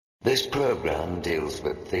This program deals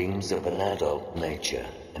with themes of an adult nature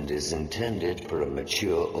and is intended for a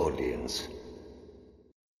mature audience.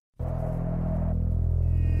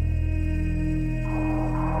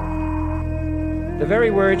 The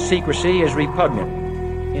very word secrecy is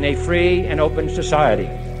repugnant in a free and open society.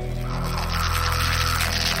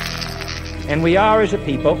 And we are, as a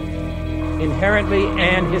people, inherently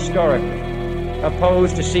and historically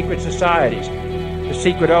opposed to secret societies, to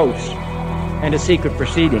secret oaths, and to secret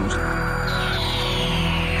proceedings.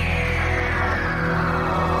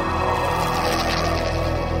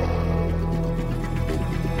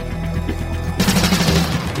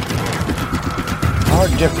 Our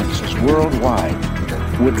differences worldwide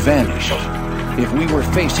would vanish if we were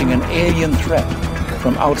facing an alien threat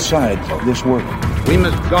from outside this world. We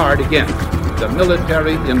must guard against the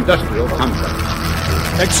military-industrial complex.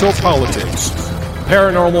 Exopolitics,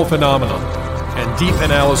 paranormal phenomena, and deep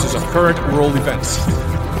analysis of current world events.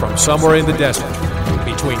 From somewhere in the desert,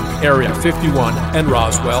 between Area 51 and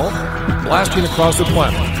Roswell, blasting across the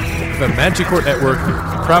planet, the Manticore Network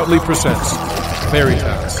proudly presents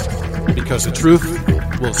Veritas, because the truth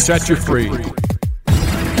will set you free.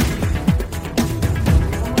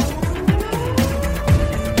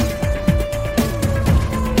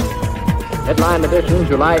 Headline edition,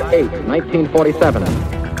 July 8, 1947.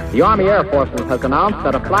 The Army Air Forces has announced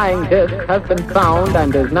that a flying disc has been found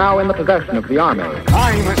and is now in the possession of the Army.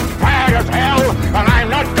 I'm as mad as hell, and I'm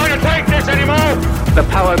not going to take this anymore! The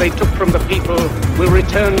power they took from the people will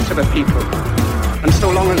return to the people. And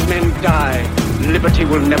so long as men die, liberty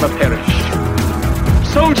will never perish.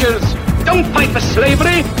 Soldiers, don't fight for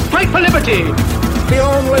slavery, fight for liberty! The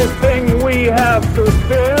only thing we have to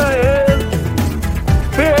fear is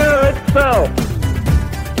fear itself.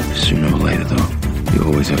 Sooner or later, though, you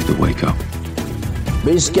always have to wake up.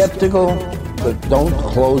 Be skeptical, but don't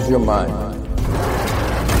close your mind.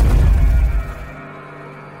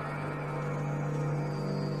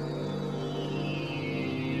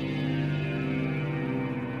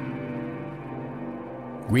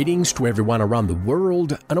 Greetings to everyone around the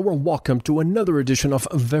world, and a warm welcome to another edition of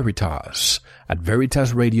Veritas at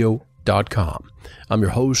VeritasRadio.com. I'm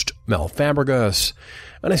your host, Mel Fabregas,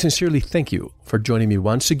 and I sincerely thank you for joining me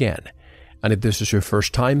once again. And if this is your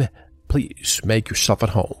first time, please make yourself at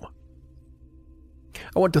home.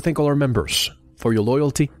 I want to thank all our members for your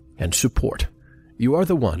loyalty and support. You are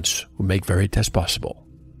the ones who make Veritas possible.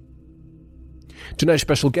 Tonight's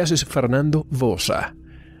special guest is Fernando Vossa.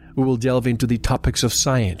 We will delve into the topics of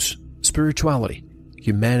science, spirituality,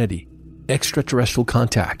 humanity, extraterrestrial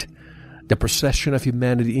contact, the procession of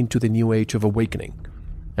humanity into the new age of awakening,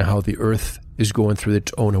 and how the Earth is going through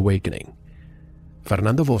its own awakening.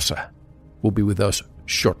 Fernando Vossa will be with us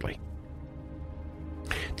shortly.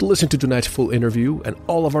 To listen to tonight's full interview and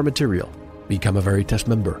all of our material, become a Veritas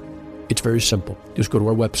member. It's very simple. Just go to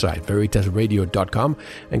our website, VeritasRadio.com,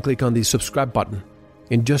 and click on the subscribe button.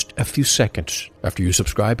 In just a few seconds after you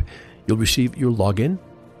subscribe, you'll receive your login,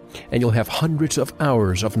 and you'll have hundreds of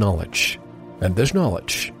hours of knowledge. And this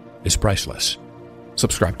knowledge is priceless.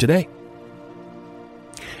 Subscribe today.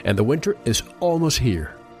 And the winter is almost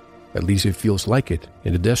here. At least it feels like it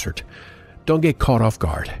in the desert. Don't get caught off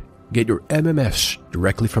guard. Get your MMS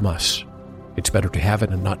directly from us. It's better to have it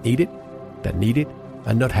and not need it than need it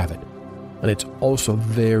and not have it. And it's also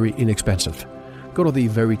very inexpensive. Go to the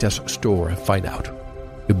Veritas store and find out.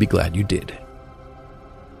 You'll be glad you did.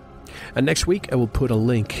 And next week, I will put a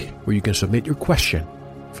link where you can submit your question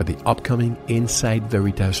for the upcoming Inside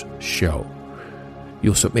Veritas show.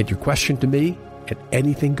 You'll submit your question to me, and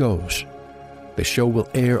anything goes. The show will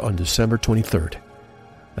air on December 23rd,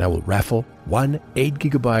 and I will raffle one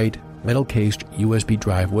 8GB metal-cased USB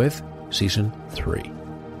drive with Season 3.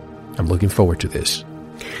 I'm looking forward to this.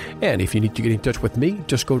 And if you need to get in touch with me,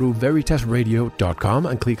 just go to VeritasRadio.com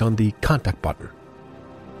and click on the Contact button.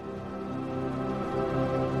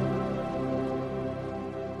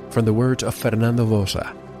 From the words of Fernando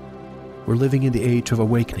Vossa, we're living in the age of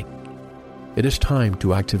awakening. It is time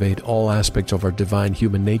to activate all aspects of our divine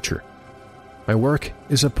human nature. My work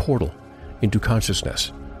is a portal into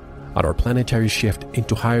consciousness, on our planetary shift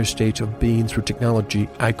into higher states of being through technology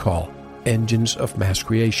I call engines of mass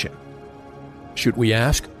creation. Should we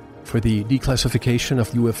ask for the declassification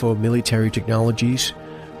of UFO military technologies,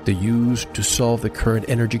 the use to solve the current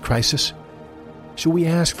energy crisis? Should we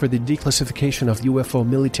ask for the declassification of UFO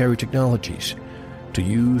military technologies to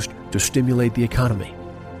use to stimulate the economy?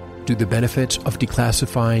 Do the benefits of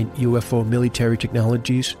declassifying UFO military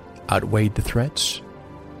technologies outweigh the threats?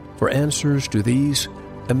 For answers to these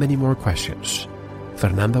and many more questions,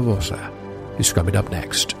 Fernando Vossa is coming up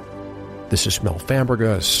next. This is Mel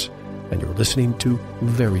Fabregas, and you're listening to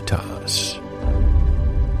Veritas.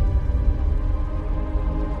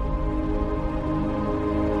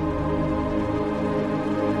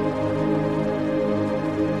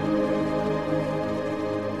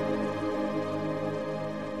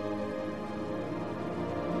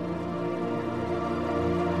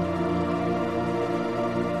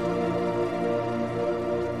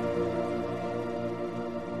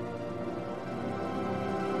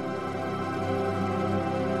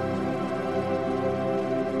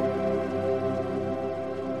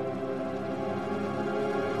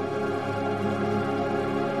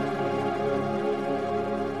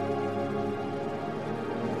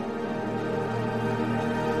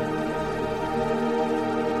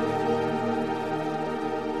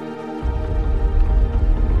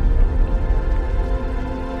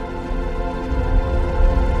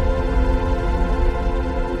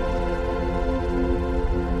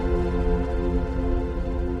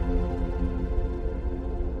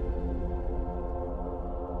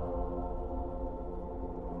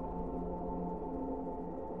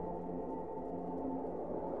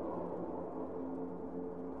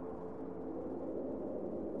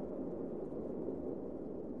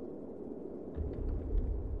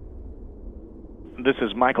 This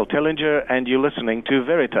is Michael Tellinger, and you're listening to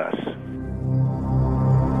Veritas.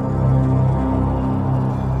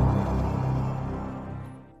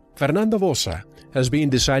 Fernando Vossa has been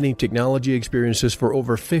designing technology experiences for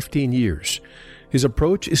over 15 years. His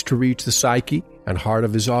approach is to reach the psyche and heart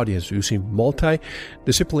of his audience using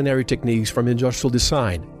multidisciplinary techniques from industrial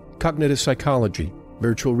design, cognitive psychology,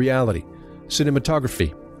 virtual reality,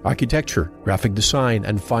 cinematography, architecture, graphic design,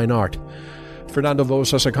 and fine art. Fernando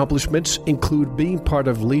Vossa's accomplishments include being part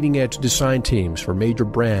of leading-edge design teams for major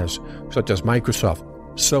brands such as Microsoft,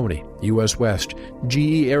 Sony, US West,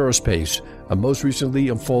 GE Aerospace, and most recently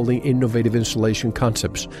unfolding innovative installation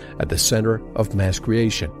concepts at the center of mass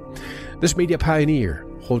creation. This media pioneer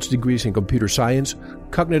holds degrees in computer science,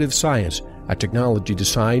 cognitive science, and technology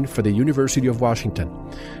design for the University of Washington.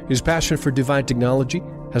 His passion for divine technology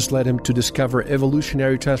has led him to discover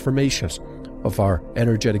evolutionary transformations of our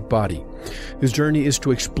energetic body. His journey is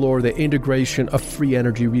to explore the integration of free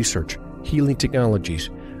energy research, healing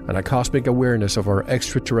technologies, and a cosmic awareness of our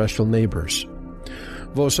extraterrestrial neighbors.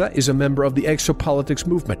 Vossa is a member of the exopolitics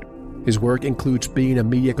movement. His work includes being a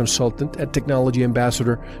media consultant and technology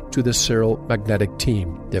ambassador to the Searle Magnetic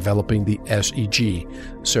Team, developing the SEG,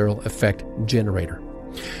 Searle Effect Generator.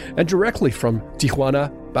 And directly from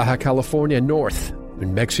Tijuana, Baja California North,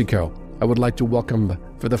 in Mexico, I would like to welcome,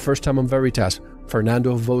 for the first time on Veritas,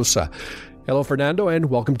 Fernando Vossa. Hello, Fernando,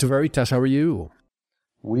 and welcome to Veritas. How are you?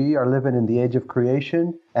 We are living in the age of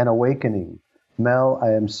creation and awakening. Mel,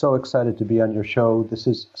 I am so excited to be on your show. This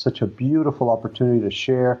is such a beautiful opportunity to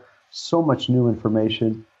share so much new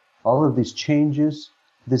information. All of these changes,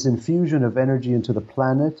 this infusion of energy into the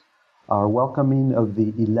planet, our welcoming of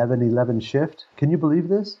the 1111 shift. Can you believe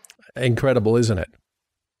this? Incredible, isn't it?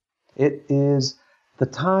 It is the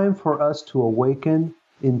time for us to awaken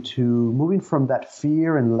into moving from that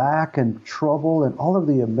fear and lack and trouble and all of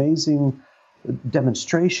the amazing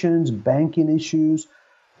demonstrations, banking issues,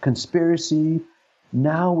 conspiracy.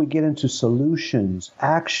 Now we get into solutions,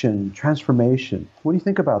 action, transformation. What do you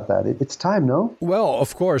think about that? It's time, no? Well,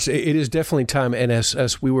 of course, it is definitely time. And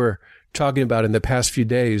as we were talking about in the past few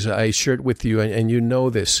days, I shared with you, and you know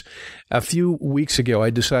this, a few weeks ago, I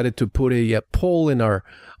decided to put a poll on our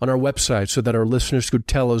website so that our listeners could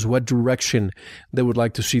tell us what direction they would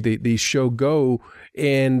like to see the show go.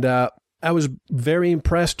 And I was very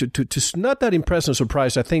impressed, to not that impressed and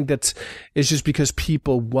surprised. I think it's just because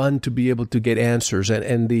people want to be able to get answers.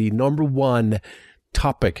 And the number one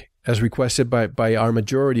topic, as requested by our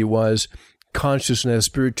majority, was consciousness,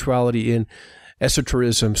 spirituality, and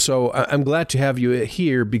esotericism. So I'm glad to have you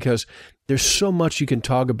here because there's so much you can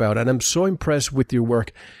talk about. And I'm so impressed with your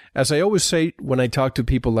work. As I always say when I talk to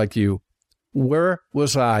people like you, where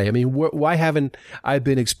was I? I mean, why haven't I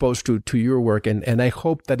been exposed to your work? And I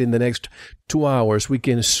hope that in the next 2 hours, we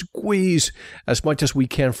can squeeze as much as we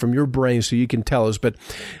can from your brain so you can tell us. But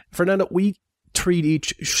Fernando, we treat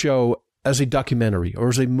each show as a documentary or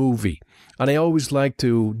as a movie. And I always like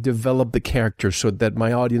to develop the characters so that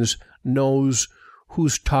my audience knows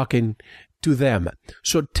who's talking to them.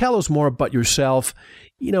 So tell us more about yourself.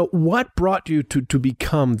 You know, what brought you to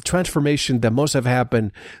become the transformation that must have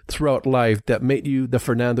happened throughout life that made you the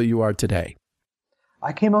Fernando you are today?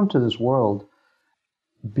 I came onto this world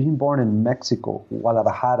being born in Mexico,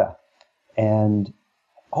 Guadalajara, and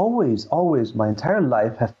always, my entire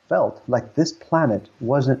life have felt like this planet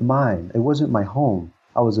wasn't mine. It wasn't my home.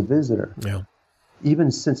 I was a visitor. Yeah.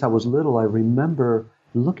 Even since I was little, I remember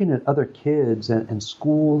looking at other kids and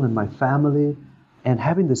school and my family and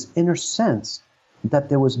having this inner sense that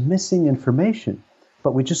there was missing information,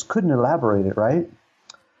 but we just couldn't elaborate it, right?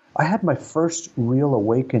 I had my first real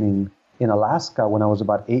awakening in Alaska when I was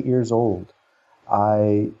about 8 years old.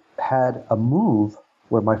 I had a move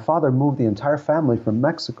where my father moved the entire family from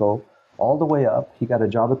Mexico all the way up. He got a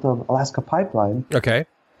job at the Alaska Pipeline. Okay.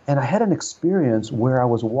 And I had an experience where I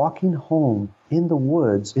was walking home in the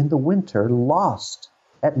woods in the winter, lost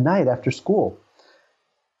at night after school.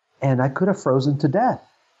 And I could have frozen to death.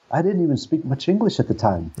 I didn't even speak much English at the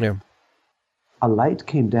time. Yeah. A light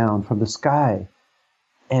came down from the sky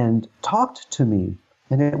and talked to me.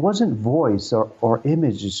 And it wasn't voice or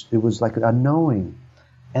images. It was like a knowing.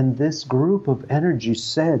 And this group of energy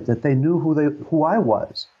said that they knew who I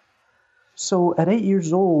was. So at 8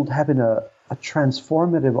 years old, having a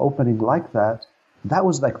transformative opening like that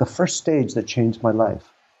was like the first stage that changed my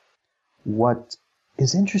life. What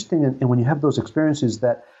is interesting, and when you have those experiences,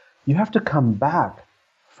 that you have to come back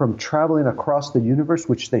from traveling across the universe,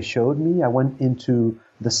 which they showed me. I went into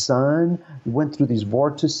the sun, went through these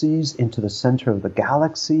vortices into the center of the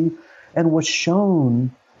galaxy, and was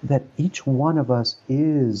shown that each one of us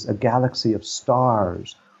is a galaxy of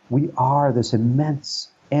stars. We are this immense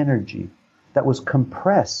energy that was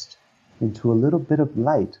compressed into a little bit of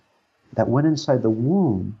light that went inside the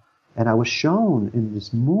womb. And I was shown in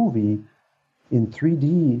this movie in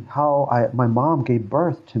 3D how my mom gave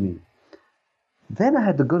birth to me. Then I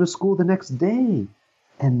had to go to school the next day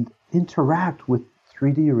and interact with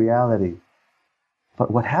 3D reality.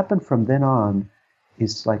 But what happened from then on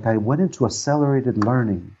is like I went into accelerated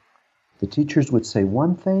learning. The teachers would say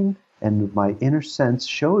one thing, and my inner sense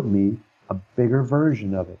showed me a bigger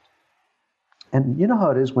version of it. And you know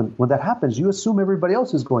how it is when that happens, you assume everybody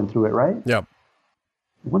else is going through it, right? Yeah.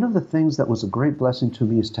 One of the things that was a great blessing to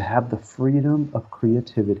me is to have the freedom of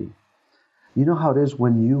creativity. You know how it is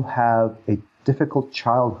when you have a difficult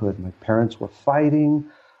childhood. My parents were fighting.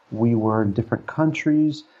 We were in different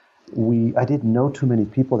countries. I didn't know too many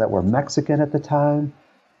people that were Mexican at the time.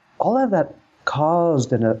 All of that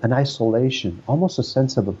caused an isolation, almost a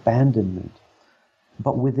sense of abandonment.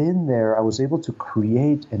 But within there, I was able to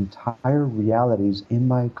create entire realities in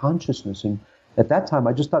my consciousness. And at that time,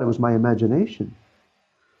 I just thought it was my imagination.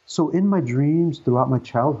 So in my dreams throughout my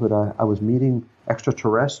childhood, I was meeting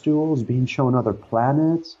extraterrestrials, being shown other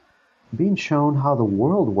planets, being shown how the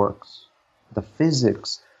world works, the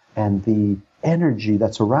physics and the energy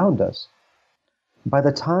that's around us. By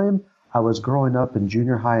the time I was growing up in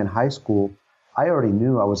junior high and high school, I already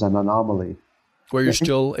knew I was an anomaly. Were you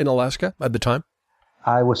still in Alaska at the time?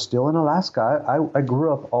 I was still in Alaska. I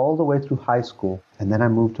grew up all the way through high school, and then I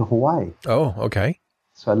moved to Hawaii. Oh, okay.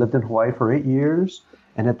 So I lived in Hawaii for 8 years,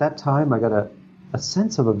 and at that time I got a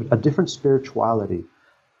sense of a different spirituality.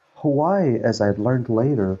 Hawaii, as I had learned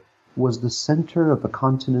later, was the center of the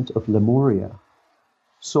continent of Lemuria.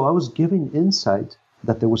 So I was given insight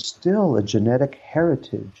that there was still a genetic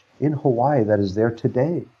heritage in Hawaii that is there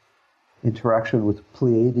today. Interaction with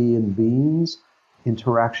Pleiadian beings,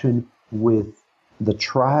 interaction with the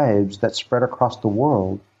tribes that spread across the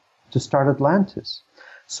world to start Atlantis.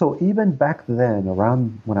 So even back then,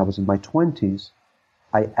 around when I was in my 20s,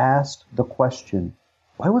 I asked the question,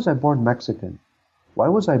 why was I born Mexican? Why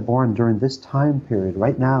was I born during this time period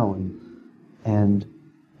right now? And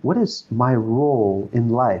what is my role in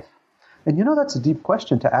life? And you know, that's a deep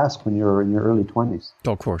question to ask when you're in your early 20s.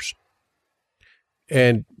 Of course.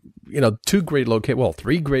 And, you know, three great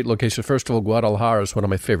locations. First of all, Guadalajara is one of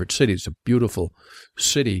my favorite cities, a beautiful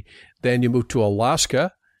city. Then you move to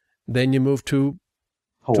Alaska. Then you move to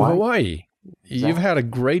Hawaii. Exactly. You've had a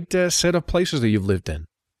great set of places that you've lived in.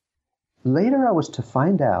 Later, I was to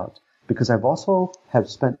find out, because I've also have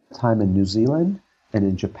spent time in New Zealand and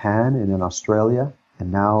in Japan and in Australia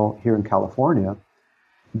and now here in California.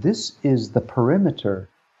 This is the perimeter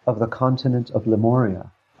of the continent of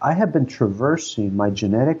Lemuria. I have been traversing my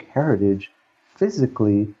genetic heritage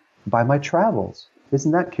physically by my travels.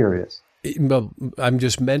 Isn't that curious? I'm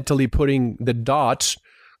just mentally putting the dots,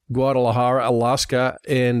 Guadalajara, Alaska,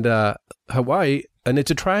 and Hawaii, and it's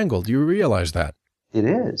a triangle. Do you realize that? It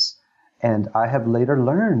is. And I have later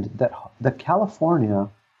learned that California,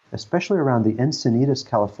 especially around the Encinitas,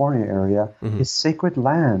 California area, is sacred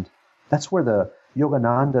land. That's where the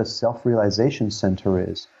Yogananda Self-Realization Center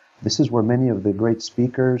is. This is where many of the great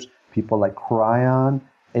speakers, people like Cryon,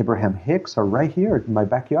 Abraham Hicks, are right here in my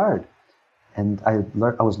backyard. And I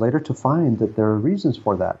was later to find that there are reasons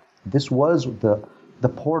for that. This was the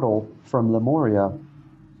portal from Lemuria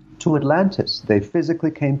to Atlantis. They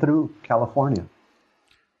physically came through California.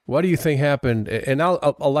 What do you think happened? And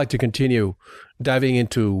I'll like to continue diving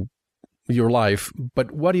into your life,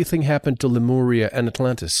 but what do you think happened to Lemuria and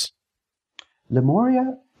Atlantis?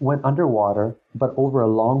 Lemuria went underwater, but over a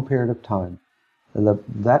long period of time.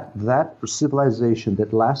 That civilization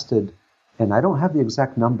that lasted, and I don't have the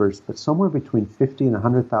exact numbers, but somewhere between 50 and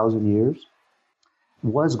 100,000 years,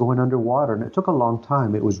 was going underwater, and it took a long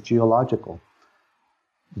time. It was geological.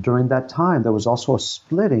 During that time, there was also a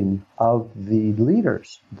splitting of the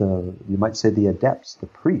leaders, you might say the adepts, the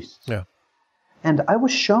priests. Yeah. And I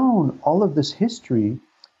was shown all of this history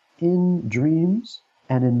in dreams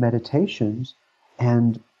and in meditations.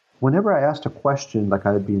 And whenever I asked a question, like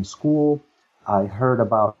I would be in school, I heard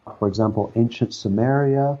about, for example, ancient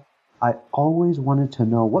Samaria. I always wanted to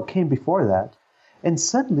know what came before that. And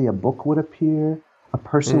suddenly a book would appear, a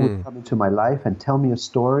person would come into my life and tell me a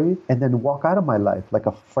story, and then walk out of my life, like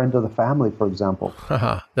a friend of the family, for example.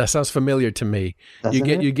 That sounds familiar to me.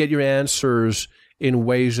 You get your answers in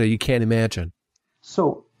ways that you can't imagine.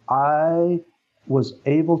 So I was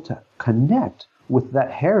able to connect with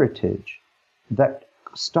that heritage that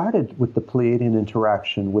started with the Pleiadian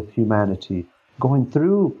interaction with humanity, going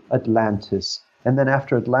through Atlantis. And then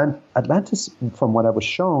after Atlantis, from what I was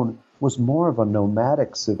shown, was more of a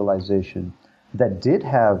nomadic civilization that did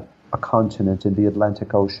have a continent in the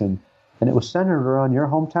Atlantic Ocean. And it was centered around your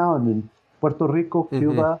hometown in Puerto Rico,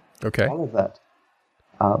 Cuba, all of that.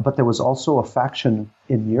 But there was also a faction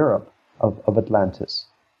in Europe of Atlantis,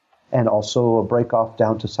 and also a break-off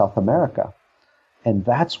down to South America. And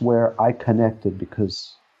that's where I connected,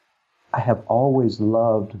 because I have always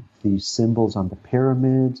loved the symbols on the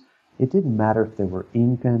pyramids. It didn't matter if they were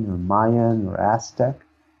Incan or Mayan or Aztec.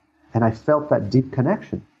 And I felt that deep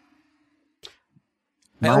connection.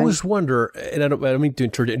 I always wonder, and I don't mean to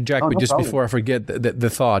interject, but just before I forget the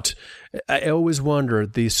thought, I always wonder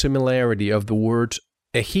the similarity of the word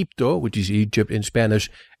Egipto, which is Egypt in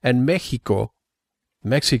Spanish, and Mexico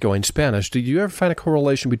in Spanish. Did you ever find a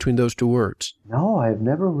correlation between those two words? No, I've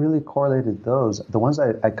never really correlated those. The ones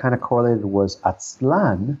I kind of correlated was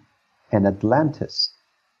Aztlan and Atlantis.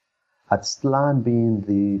 Aztlan being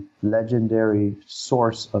the legendary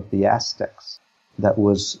source of the Aztecs that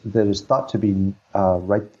is thought to be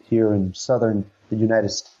right here in southern the United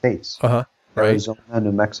States. Arizona,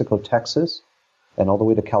 New Mexico, Texas, and all the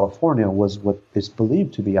way to California was what is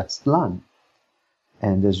believed to be Aztlan.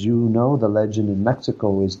 And as you know, the legend in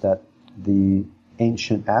Mexico is that the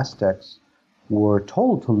ancient Aztecs were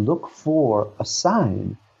told to look for a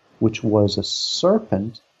sign, which was a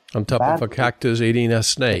serpent on top of a cactus eating a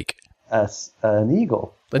snake. An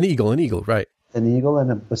eagle. An eagle, right. An eagle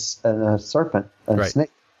and a serpent, and a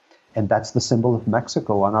snake. And that's the symbol of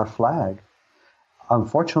Mexico on our flag.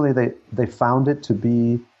 Unfortunately, they found it to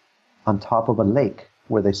be on top of a lake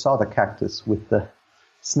where they saw the cactus with the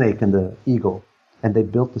snake and the eagle. And they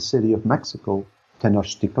built the city of Mexico,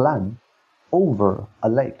 Tenochtitlan, over a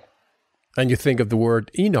lake. And you think of the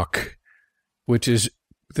word Enoch, which is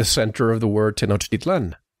the center of the word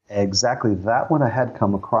Tenochtitlan. Exactly. That one I had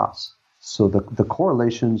come across. So the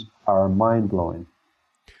correlations are mind-blowing.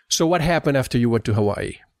 So what happened after you went to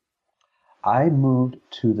Hawaii? I moved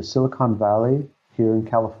to the Silicon Valley here in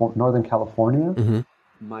Northern California. Mm-hmm.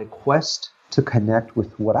 My quest to connect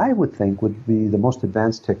with what I would think would be the most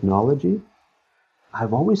advanced technology.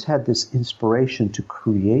 I've always had this inspiration to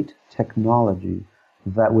create technology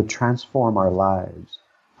that would transform our lives.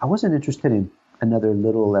 I wasn't interested in another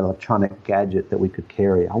little electronic gadget that we could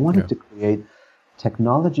carry. I wanted to create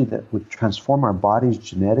technology that would transform our bodies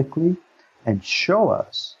genetically and show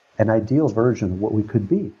us an ideal version of what we could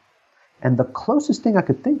be. And the closest thing I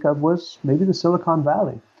could think of was maybe the Silicon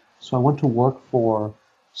Valley. So I went to work for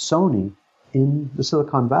Sony in the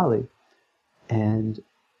Silicon Valley. And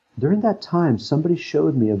during that time, somebody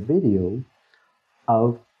showed me a video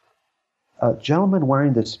of a gentleman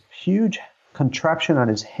wearing this huge contraption on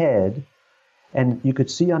his head. And you could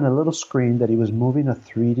see on a little screen that he was moving a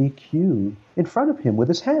 3D cube in front of him with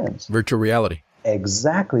his hands. Virtual reality.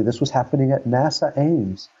 Exactly. This was happening at NASA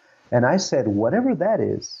Ames. And I said, whatever that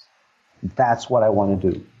is, that's what I want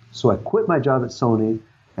to do. So I quit my job at Sony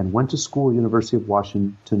and went to school, University of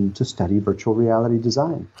Washington, to study virtual reality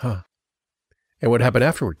design. Huh. And what happened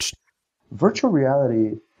afterwards? Virtual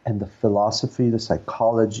reality and the philosophy, the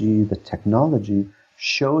psychology, the technology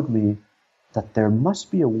showed me that there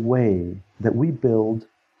must be a way that we build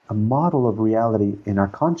a model of reality in our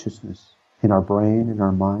consciousness, in our brain, in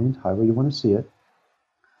our mind, however you want to see it.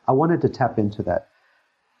 I wanted to tap into that.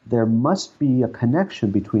 There must be a connection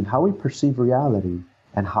between how we perceive reality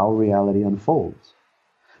and how reality unfolds.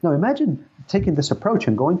 Now imagine taking this approach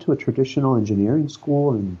and going to a traditional engineering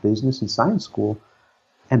school and business and science school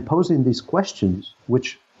and posing these questions,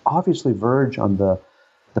 which obviously verge on the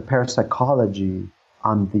parapsychology,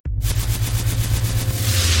 on the...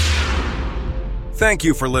 Thank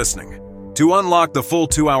you for listening. To unlock the full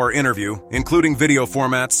 2-hour interview, including video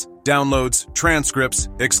formats, downloads, transcripts,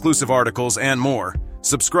 exclusive articles, and more,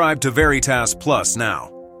 subscribe to Veritas Plus now.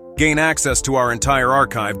 Gain access to our entire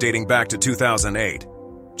archive dating back to 2008.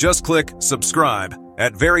 Just click subscribe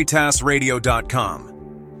at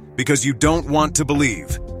veritasradio.com. Because you don't want to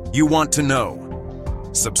believe, you want to know.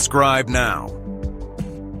 Subscribe now.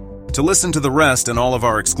 To listen to the rest and all of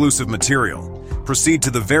our exclusive material, proceed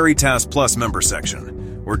to the Veritas Plus member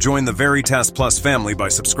section, or join the Veritas Plus family by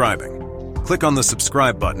subscribing. Click on the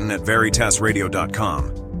subscribe button at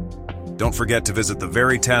veritasradio.com. Don't forget to visit the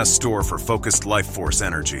Veritas store for focused life force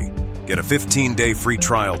energy. Get a 15-day free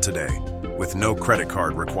trial today, with no credit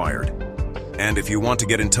card required. And if you want to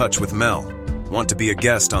get in touch with Mel, want to be a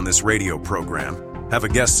guest on this radio program, have a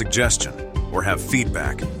guest suggestion, or have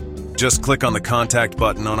feedback, just click on the contact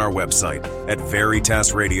button on our website at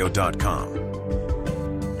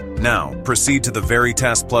veritasradio.com. Now, proceed to the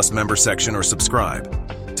Veritas Plus member section or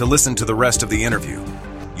subscribe to listen to the rest of the interview.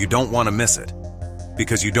 You don't want to miss it.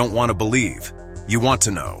 Because you don't want to believe, you want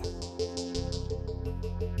to know.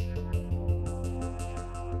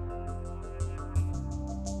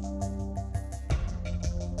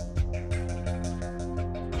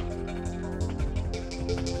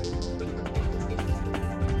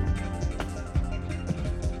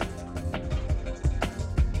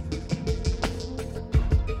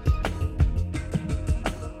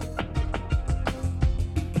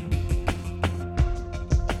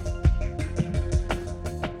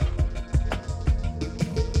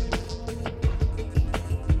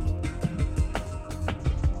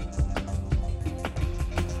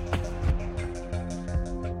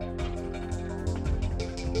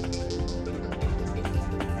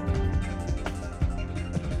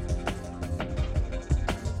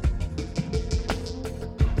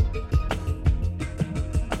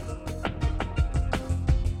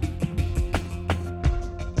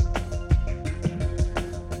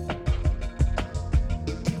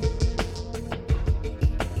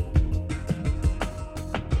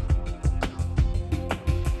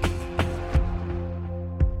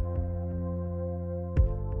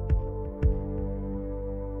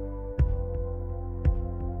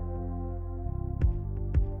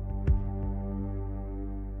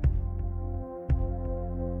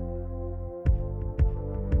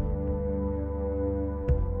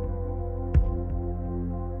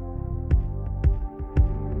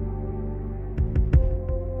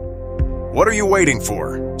 What are you waiting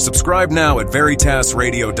for? Subscribe now at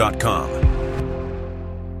veritasradio.com.